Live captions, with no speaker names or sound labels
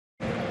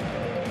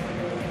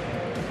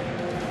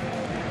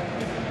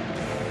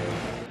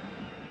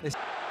This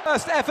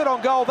first effort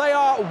on goal, they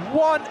are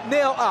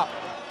 1-0 up.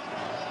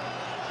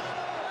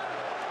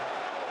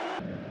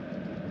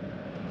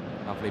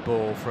 Lovely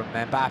ball from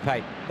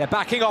Mbappe. They're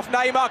backing off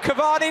Neymar.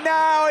 Cavani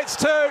now, it's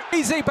 2.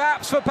 Easy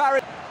perhaps for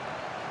Paris.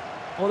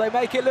 Well, they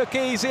make it look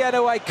easy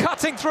anyway,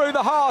 cutting through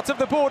the heart of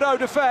the Bordeaux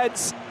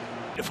defence.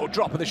 Beautiful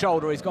drop of the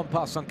shoulder, he's gone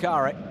past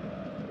Sankhare.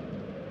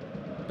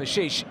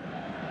 Bashish.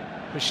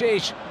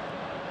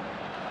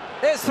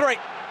 There's 3.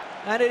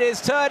 And it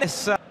is turning.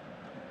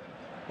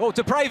 Oh,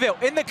 to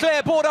Préville, in the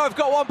clear, Bordeaux have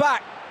got one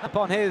back.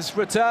 Upon his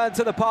return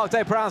to the Parc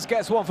des Princes,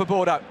 gets one for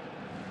Bordeaux.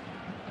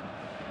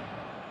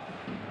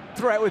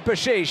 Threat with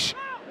Bashish.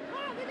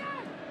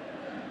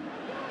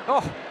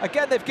 Oh,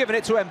 again they've given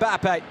it to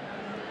Mbappe.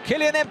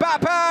 Kylian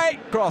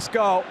Mbappe! Cross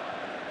goal.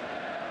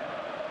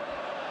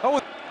 Oh.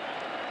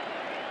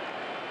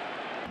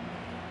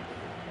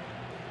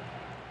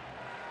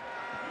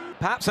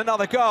 Perhaps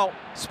another goal.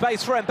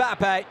 Space for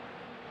Mbappe.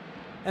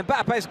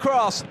 Mbappe's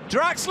cross.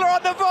 Draxler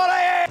on the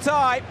volley!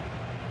 Time.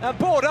 And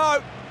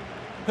Bordeaux,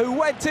 who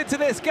went into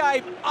this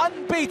game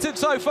unbeaten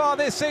so far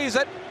this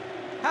season,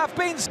 have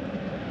been...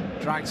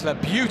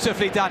 Draxler,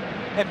 beautifully done.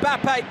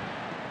 Mbappe,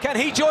 can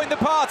he join the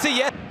party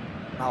yet?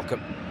 Malcom.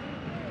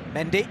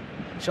 Mendy.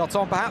 Shot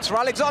on perhaps for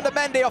Alexander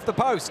Mendy off the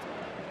post.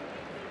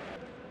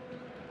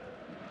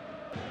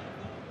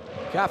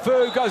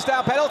 Cafu goes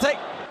down, penalty.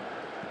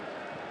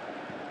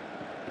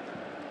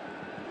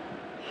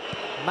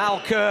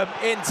 Malcom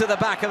into the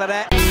back of the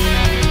net.